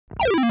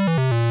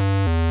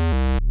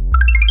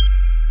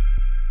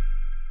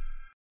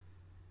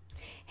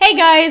Hey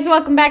guys,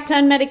 welcome back to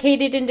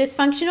Unmedicated and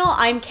Dysfunctional.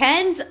 I'm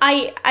Kenz.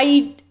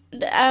 I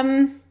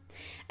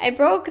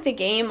broke the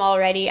game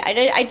already.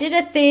 I did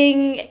a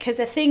thing because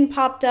a thing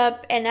popped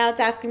up and now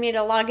it's asking me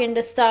to log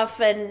into stuff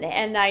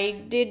and I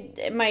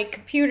did, my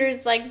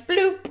computer's like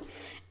bloop.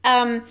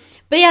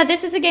 But yeah,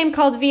 this is a game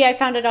called V. I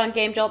found it on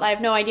Game Jolt. I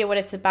have no idea what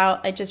it's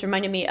about. It just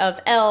reminded me of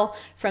L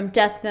from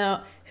Death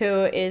Note,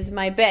 who is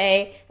my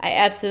bae. I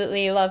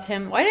absolutely love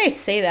him. Why did I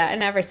say that? I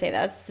never say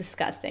that. It's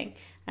disgusting.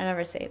 I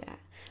never say that.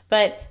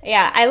 But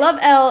yeah, I love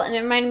L and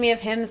it reminded me of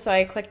him, so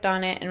I clicked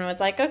on it and was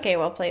like, okay,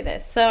 we'll play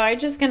this. So I'm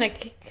just gonna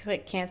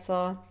click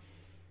cancel.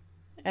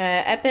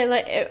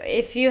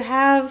 If you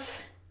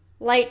have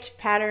light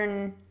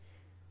pattern.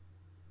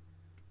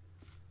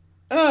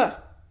 Oh,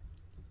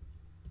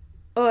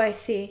 I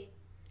see.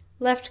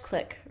 Left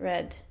click,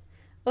 red.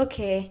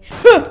 Okay.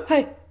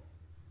 Hi.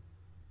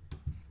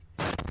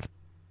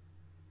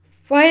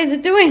 Why is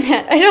it doing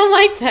that? I don't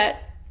like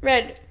that.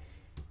 Red.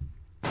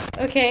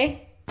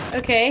 Okay.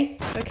 Okay.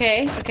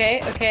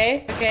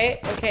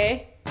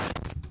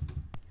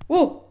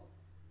 Whoa.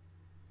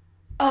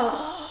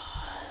 Oh.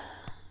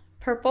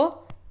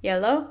 Purple,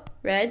 yellow,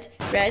 red.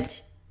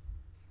 What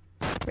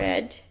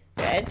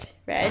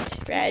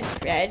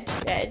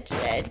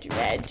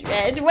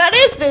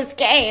is this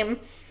game?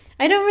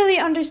 I don't really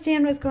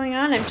understand what's going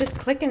on. I'm just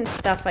clicking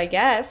stuff, I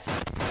guess.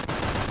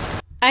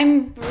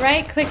 I'm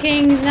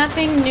right-clicking.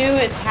 Nothing new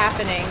is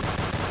happening.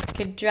 I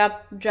could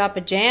drop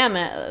a jam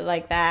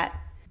like that.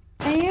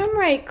 I am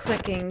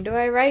right-clicking.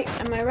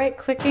 Am I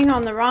right-clicking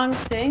on the wrong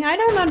thing? I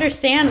don't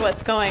understand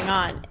what's going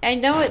on. I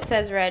know it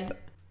says red.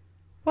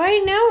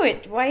 Why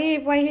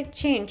it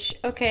change?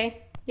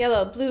 Okay.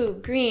 Yellow, blue,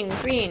 green.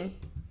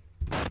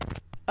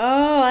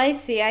 Oh, I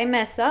see. I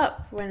mess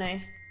up when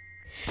I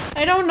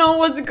don't know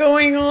what's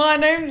going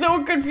on. I'm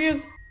so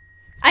confused.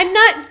 I'm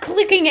not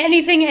clicking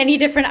anything any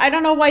different. I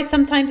don't know why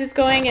sometimes it's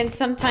going and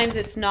sometimes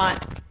it's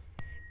not.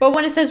 But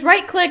when it says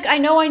right click, I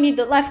know I need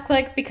to left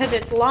click because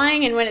it's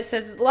lying. And when it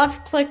says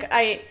left click,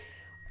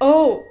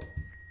 oh,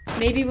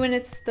 maybe when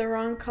it's the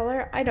wrong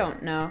color? I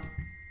don't know.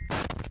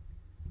 I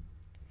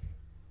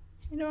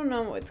don't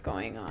know what's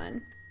going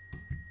on.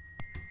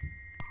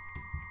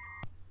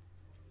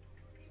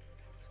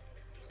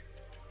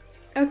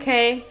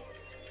 Okay.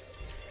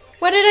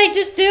 What did I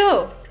just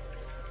do?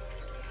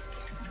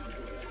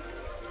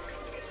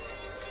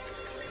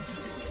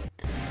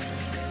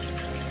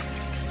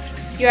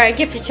 You are a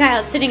gifted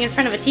child sitting in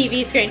front of a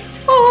TV screen.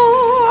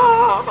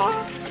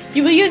 Oh!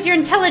 You will use your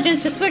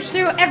intelligence to switch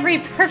through every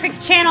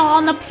perfect channel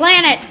on the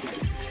planet.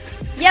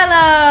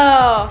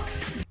 Yellow!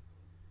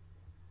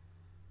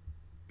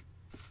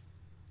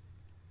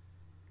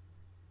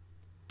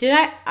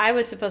 I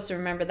was supposed to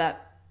remember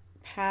that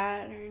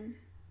pattern.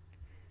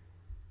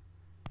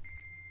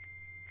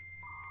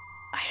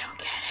 I don't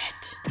get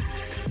it.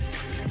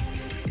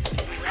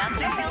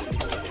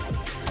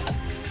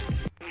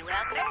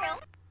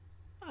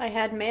 I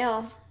had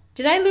mail.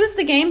 Did I lose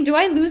the game? Do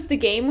I lose the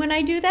game when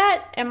I do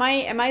that? Am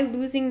I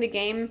losing the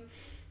game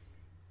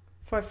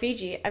for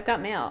Fiji? I've got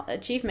mail.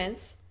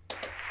 Achievements.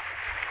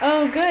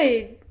 Oh,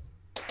 good.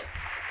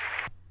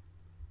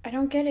 I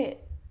don't get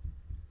it.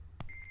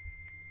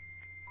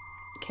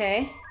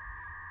 Okay.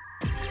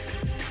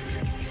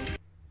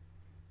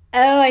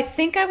 Oh, I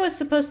think I was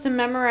supposed to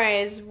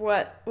memorize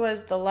what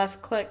was the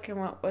left click and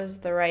what was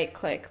the right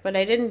click, but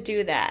I didn't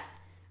do that.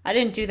 I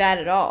didn't do that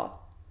at all.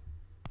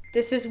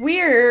 This is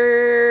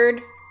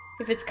weird.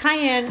 If it's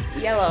cayenne,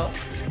 yellow.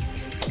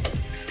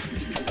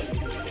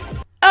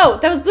 Oh,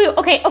 that was blue.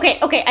 Okay.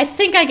 I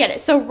think I get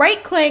it. So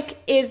right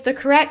click is the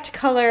correct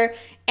color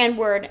and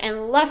word,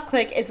 and left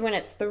click is when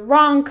it's the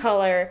wrong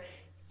color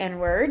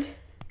and word.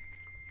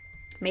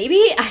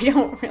 Maybe? I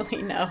don't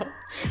really know.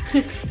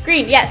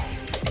 Green, yes.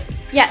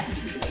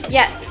 Yes.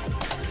 Yeah.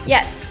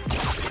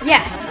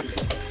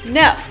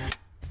 No.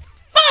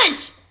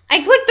 Fudge! I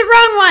clicked the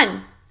wrong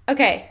one.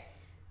 Okay.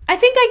 I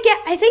think I get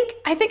it.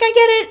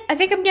 I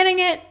think I'm getting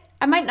it.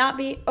 I might not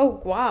be. Oh,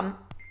 Guam.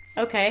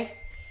 Okay.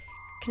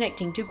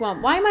 Connecting to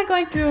Guam. Why am I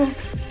going through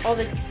all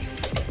the...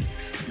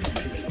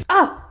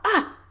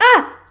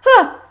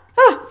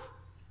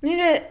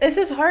 This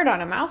is hard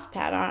on a mouse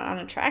pad, on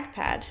a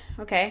trackpad.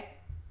 Okay.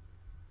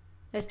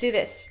 Let's do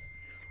this.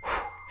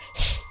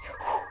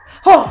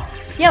 Oh,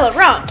 yellow,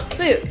 wrong.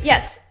 Blue,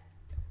 yes.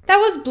 That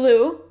was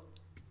blue.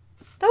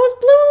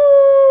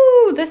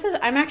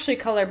 I'm actually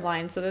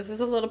colorblind, so this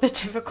is a little bit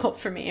difficult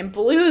for me. And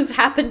blues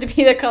happen to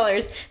be the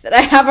colors that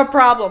I have a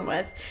problem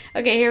with.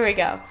 Okay, here we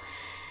go.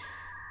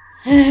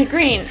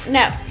 Green,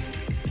 no.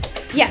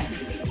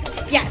 Yes.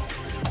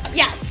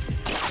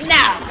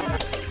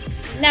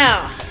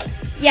 No.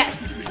 Yes.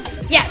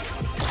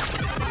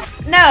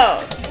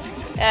 No.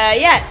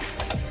 Yes.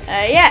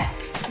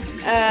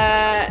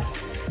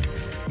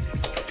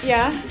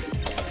 Yeah.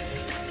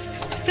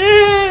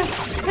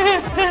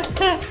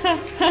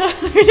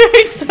 We're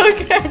doing so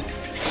good.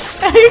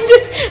 I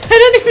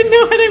don't even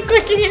know what I'm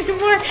clicking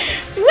anymore.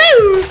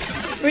 Woo!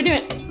 We're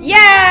doing,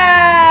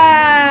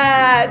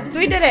 yes!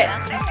 We did it.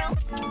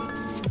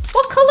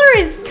 What color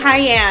is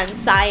cayenne,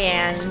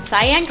 cyan,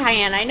 cyan,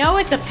 cayenne. I know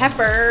it's a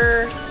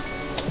pepper.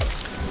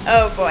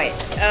 Oh boy,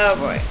 oh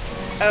boy.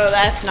 Oh,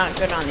 that's not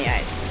good on the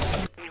ice.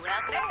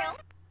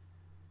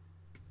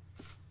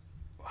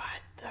 What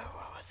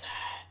was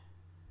that?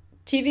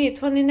 TV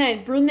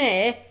 29,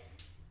 Brunei.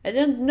 I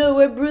don't know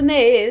where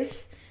Brunei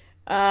is.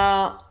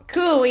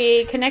 Cool,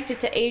 we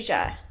connected to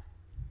Asia.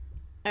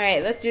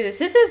 Alright, let's do this.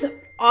 This is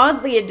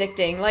oddly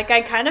addicting. Like,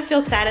 I kind of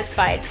feel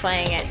satisfied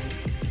playing it.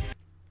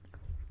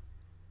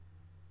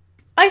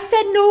 I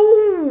said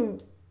no!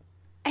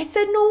 I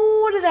said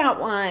no to that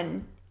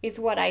one, is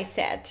what I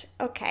said.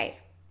 Okay.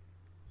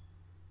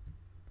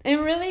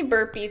 I'm really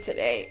burpy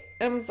today.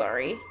 I'm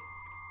sorry.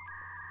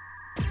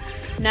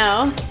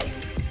 No.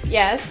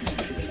 Yes.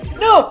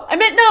 No! I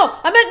meant no!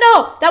 I meant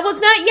no! That was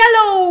not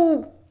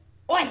yellow!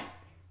 Oi!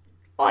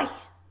 Oi!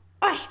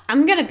 Oi!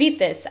 I'm gonna beat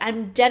this.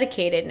 I'm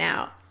dedicated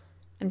now.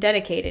 I'm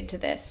dedicated to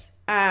this.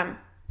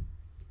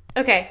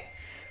 Okay.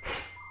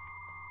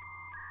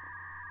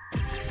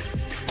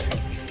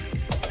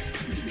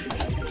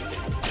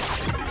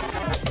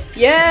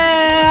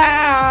 Yeah!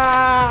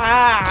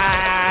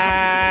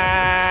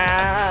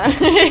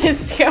 What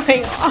is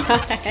going on?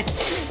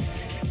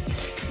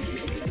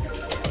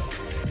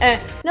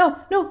 No.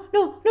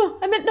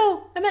 I meant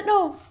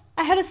no.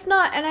 I had a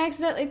snot and I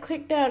accidentally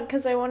clicked down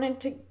because I wanted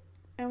to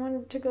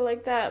go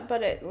like that,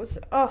 but it was,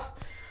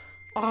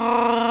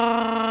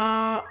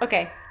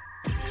 okay.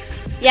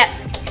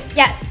 Yes.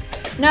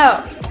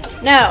 No.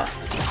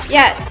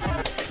 Yes.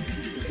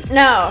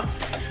 No.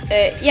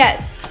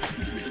 Yes.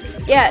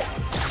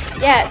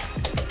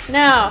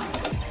 No.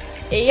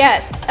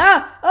 Yes.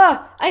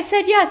 I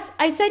said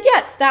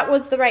yes. That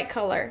was the right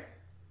color.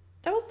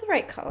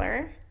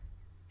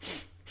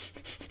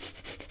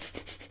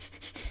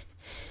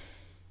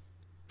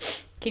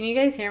 Can you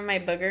guys hear my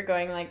booger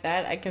going like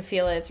that? I can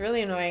feel it. It's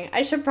really annoying.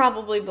 I should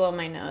probably blow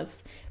my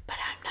nose, but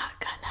I'm not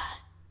gonna.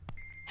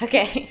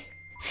 Okay.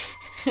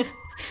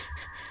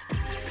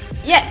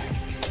 Yes.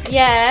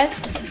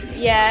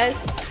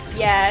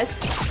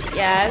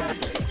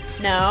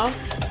 No.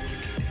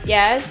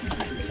 Yes.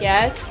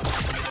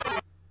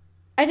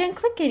 I didn't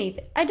click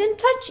anything. I didn't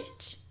touch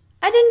it.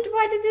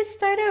 Why did it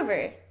start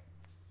over?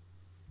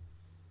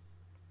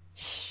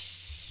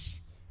 Shh.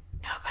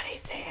 Nobody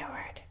say a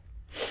word.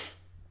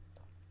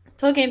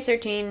 12 games,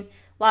 13.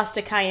 Lost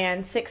to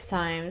Cayenne 6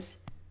 times.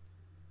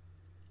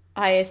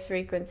 Highest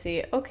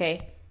frequency.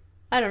 Okay.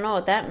 I don't know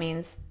what that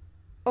means.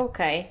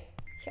 Okay.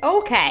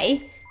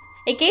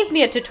 It gave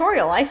me a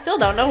tutorial. I still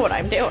don't know what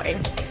I'm doing.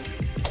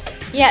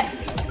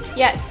 Yes.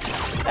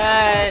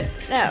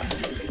 No.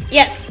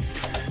 Yes.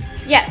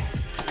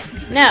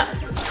 No.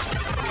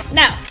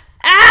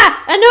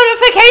 Ah! A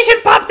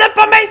notification popped up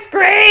on my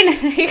screen!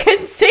 You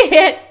can see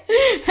it!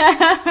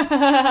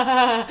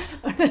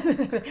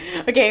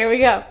 Okay, here we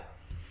go.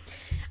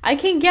 I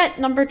can get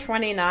number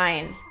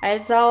 29.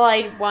 That's all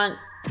I want.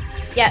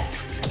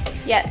 Yes.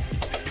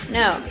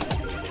 No.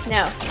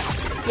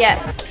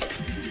 Yes.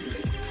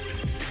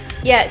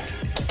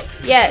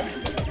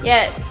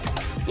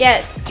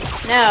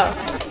 No.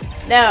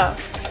 No.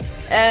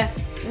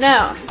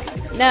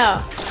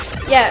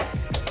 Yes.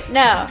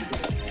 No.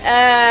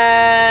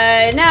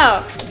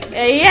 No.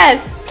 Yes.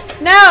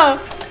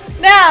 No.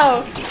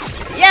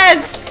 Yes.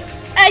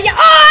 I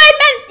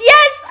meant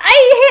yes. I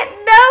hit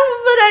no,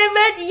 but I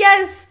meant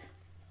yes.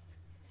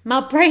 My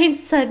brain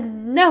said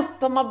no,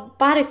 but my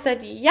body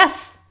said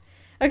yes.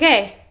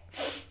 Okay.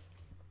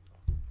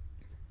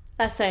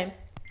 Last time.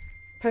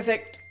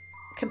 Perfect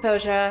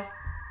composure.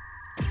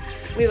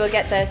 We will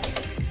get this.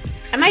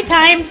 Am I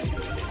timed?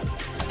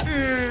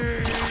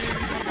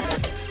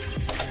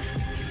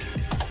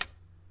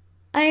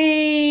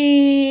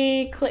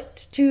 I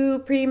clicked too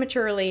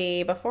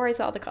prematurely before I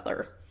saw the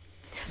color.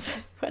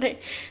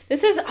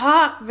 This is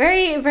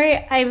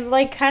very, I'm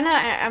like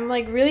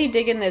really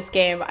digging this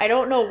game. I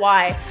don't know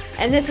why.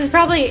 And this is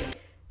probably,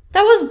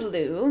 that was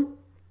blue.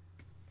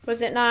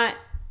 Was it not?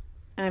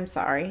 I'm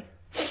sorry.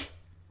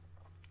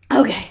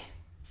 Okay.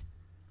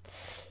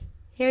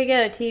 Here we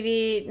go.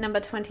 TV number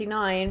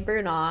 29.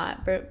 Brunei.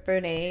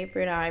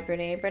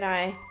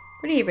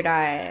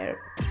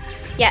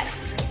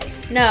 Yes.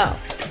 No.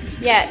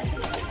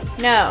 Yes.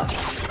 No.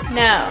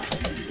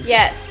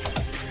 Yes.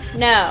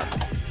 No.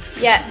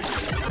 Yes.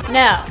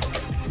 No.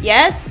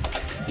 Yes.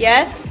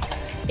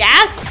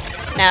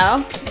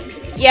 No.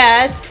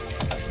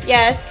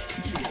 Yes.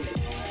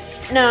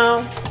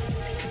 No.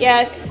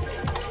 Yes.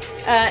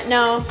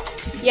 No.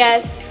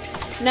 Yes.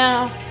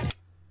 No.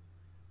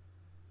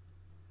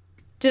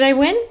 Did I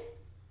win?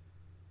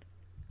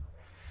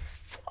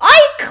 I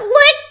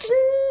clicked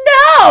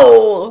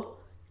no!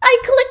 I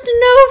clicked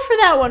no for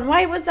that one.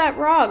 Why was that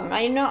wrong?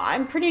 I know,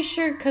 I'm pretty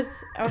sure because,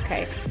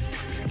 okay.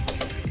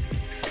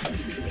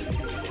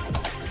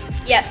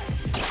 Yes.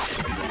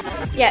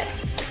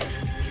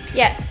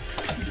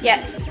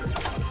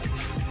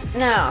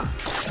 No.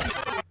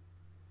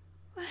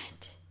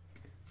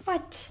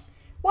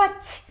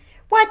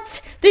 What?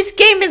 This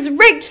game is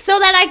rigged so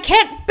that I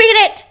can't beat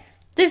it!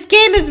 This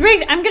game is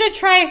rigged. I'm gonna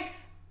try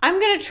I'm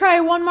going to try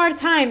one more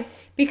time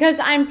because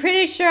I'm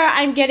pretty sure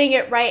I'm getting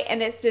it right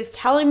and it's just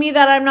telling me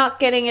that I'm not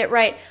getting it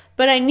right.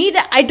 But I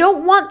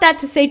don't want that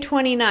to say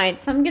 29.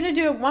 So I'm going to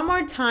do it one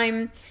more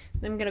time.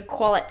 I'm going to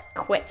call it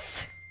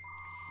quits.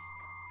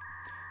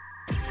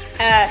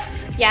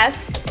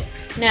 Yes.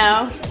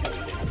 No.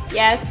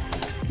 Yes.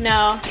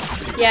 No.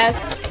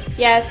 Yes.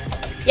 Yes.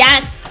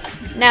 Yes.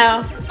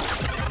 No.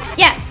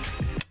 Yes.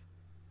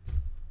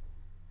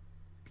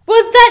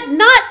 Was that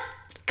not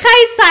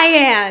Kai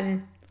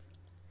Cyan?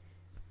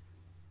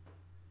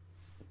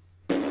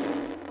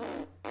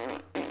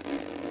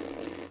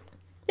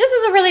 This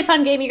is a really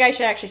fun game. You guys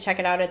should actually check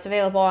it out. It's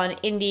available on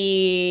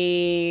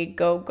Indiegogo.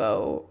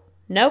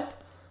 Nope.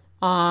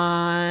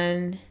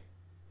 On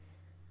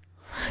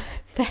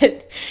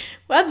that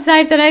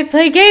website that I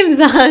play games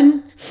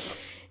on.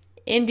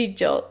 Indie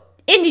Jolt.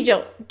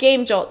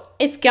 Game Jolt.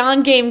 It's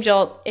Gone Game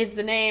Jolt is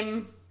the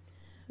name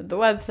of the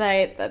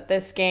website that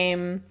this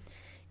game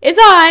is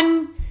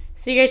on.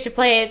 So you guys should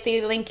play it.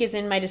 The link is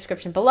in my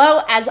description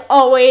below. As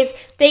always,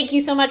 thank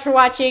you so much for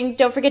watching.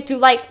 Don't forget to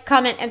like,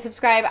 comment, and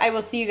subscribe. I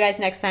will see you guys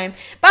next time.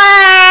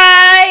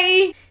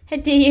 Bye!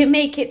 Do you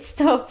make it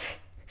stop?